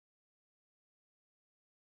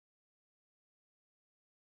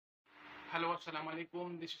Hello, Assalamu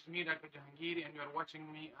alaikum. This is me, Dr. Jahangir, and you are watching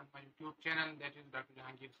me on my YouTube channel, that is Dr.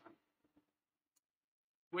 Jahangir San.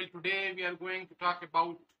 Well, today we are going to talk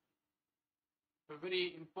about a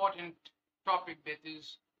very important topic, that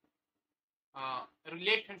is a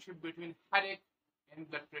relationship between headache and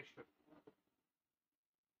blood pressure.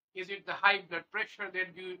 Is it the high blood pressure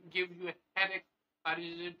that gives you a headache, or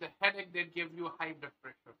is it the headache that gives you high blood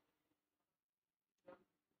pressure?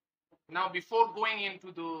 Now, before going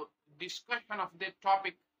into the discussion of that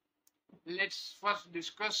topic, let's first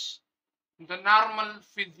discuss the normal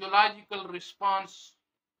physiological response,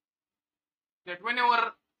 that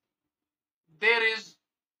whenever there is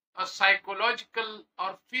a psychological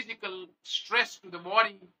or physical stress to the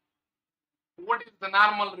body, what is the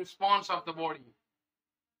normal response of the body?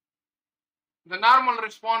 The normal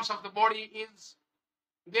response of the body is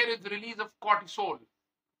there is release of cortisol.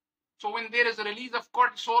 So when there is a release of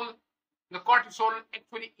cortisol, the cortisol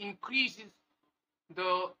actually increases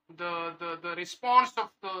the response of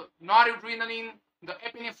the noradrenaline, the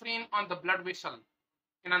epinephrine on the blood vessel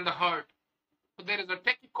and on the heart. So there is a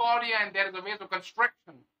tachycardia and there is a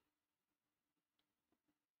vasoconstriction.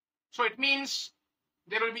 So it means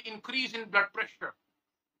there will be increase in blood pressure.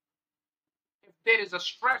 If there is a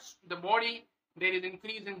stress to the body, there is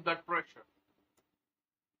increase in blood pressure.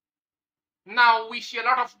 Now we see a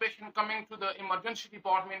lot of patients coming to the emergency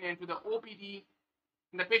department and to the OPD,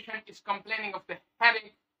 and the patient is complaining of the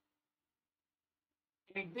headache,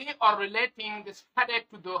 and they are relating this headache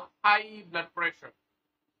to the high blood pressure.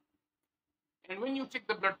 And when you check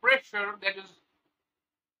the blood pressure, that is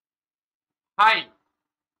high,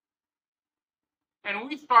 and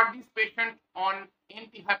we start this patient on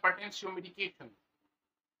antihypertensive medication.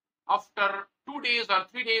 After 2 days or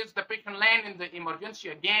 3 days, the patient lands in the emergency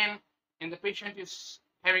again, and the patient is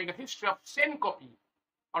having a history of syncope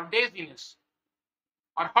or dizziness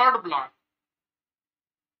or heart block.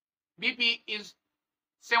 BP is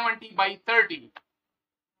 70/30.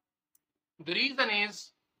 The reason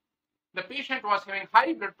is the patient was having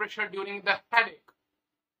high blood pressure during the headache,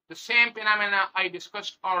 the same phenomena I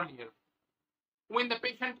discussed earlier. When the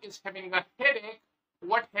patient is having a headache,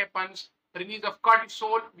 what happens? Release of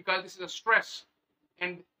cortisol, because this is a stress,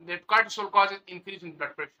 and that cortisol causes increase in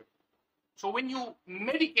blood pressure. So when you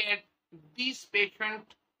medicate these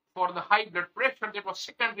patients for the high blood pressure that was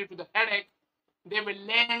secondary to the headache, they will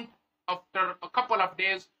land after a couple of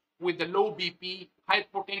days with the low BP,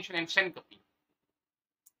 hypotension, and syncope.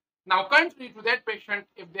 Now, contrary to that patient,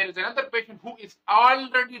 if there is another patient who is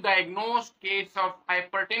already diagnosed case of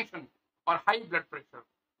hypertension or high blood pressure,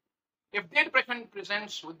 if that patient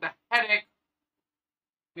presents with the headache,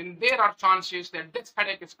 then there are chances that this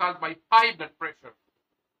headache is caused by high blood pressure.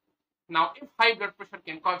 Now, if high blood pressure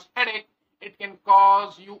can cause headache, it can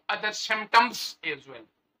cause you other symptoms as well.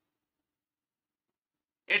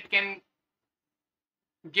 It can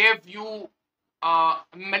give you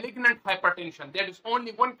malignant hypertension. There is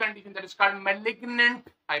only one condition that is called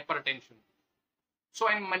malignant hypertension. So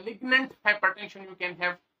in malignant hypertension, you can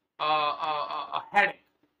have a headache,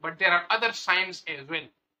 but there are other signs as well.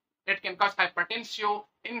 It can cause hypertensive,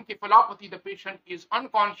 encephalopathy, the patient is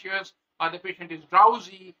unconscious, or the patient is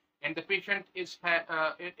drowsy, and the patient is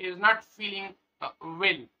not feeling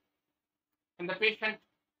well. And the patient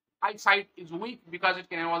eyesight is weak because it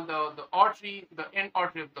can involve the artery, the end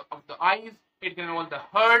artery of the eyes. It can involve the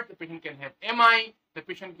heart. The patient can have MI. The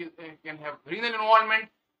patient can have renal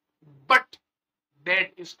involvement. But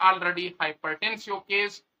that is already hypertensive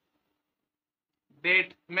case.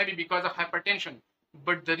 That may be because of hypertension.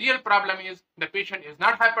 But the real problem is the patient is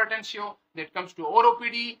not hypertensive, that comes to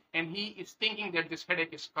OPD, and he is thinking that this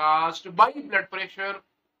headache is caused by blood pressure,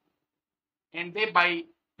 and they by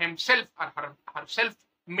himself or herself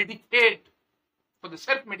medicate. So the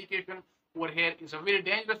self-medication over here is a very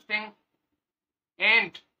dangerous thing.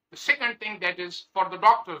 And the second thing, that is for the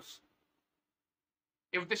doctors,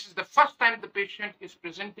 if this is the first time the patient is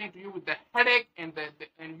presenting to you with the headache and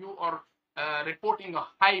you are reporting a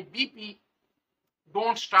high BP,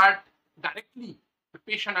 don't start directly the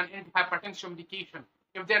patient on antihypertensive medication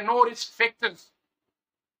if there are no risk factors,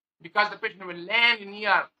 because the patient will land in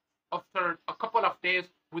ER after a couple of days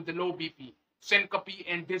with the low BP, syncope,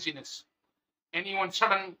 and dizziness, and even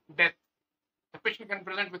sudden death. The patient can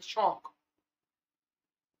present with shock.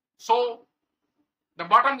 So the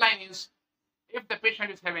bottom line is, if the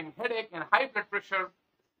patient is having headache and high blood pressure,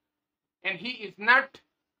 and he is not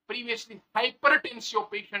previously hypertensive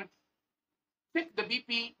patient, check the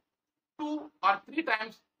BP 2 or 3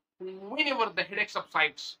 times whenever the headache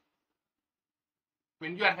subsides.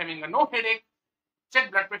 When you are having a no headache,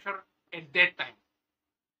 check blood pressure at that time.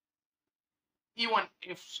 Even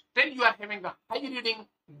if still you are having a high reading,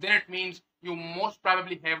 then it means you most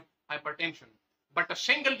probably have hypertension. But a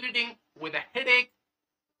single reading with a headache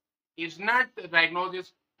is not the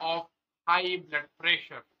diagnosis of high blood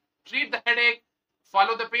pressure. Treat the headache,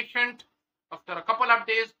 follow the patient. After a couple of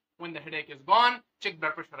days, when the headache is gone, check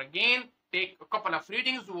blood pressure again, take a couple of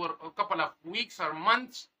readings over a couple of weeks or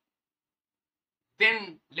months,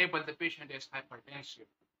 then label the patient as hypertensive.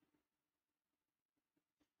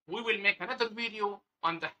 We will make another video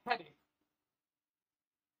on the headache.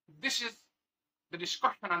 This is the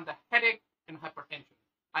discussion on the headache and hypertension.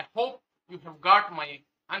 I hope you have got my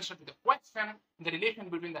answer to the question, the relation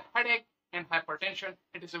between the headache and hypertension.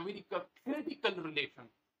 It is a very critical relation.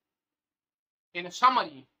 In a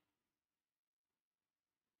summary,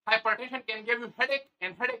 hypertension can give you headache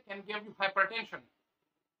and headache can give you hypertension.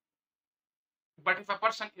 But if a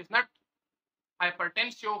person is not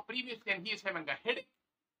hypertensive previously and he is having a headache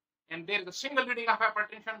and there is a single reading of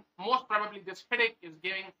hypertension, most probably this headache is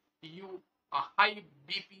giving you a high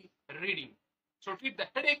BP reading. So treat the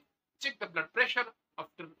headache, check the blood pressure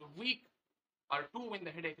after a week or two when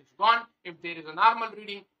the headache is gone. If there is a normal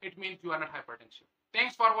reading, it means you are not hypertensive.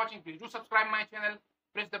 Thanks for watching. Please do subscribe my channel.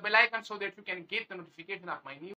 Press the bell icon so that you can get the notification of my new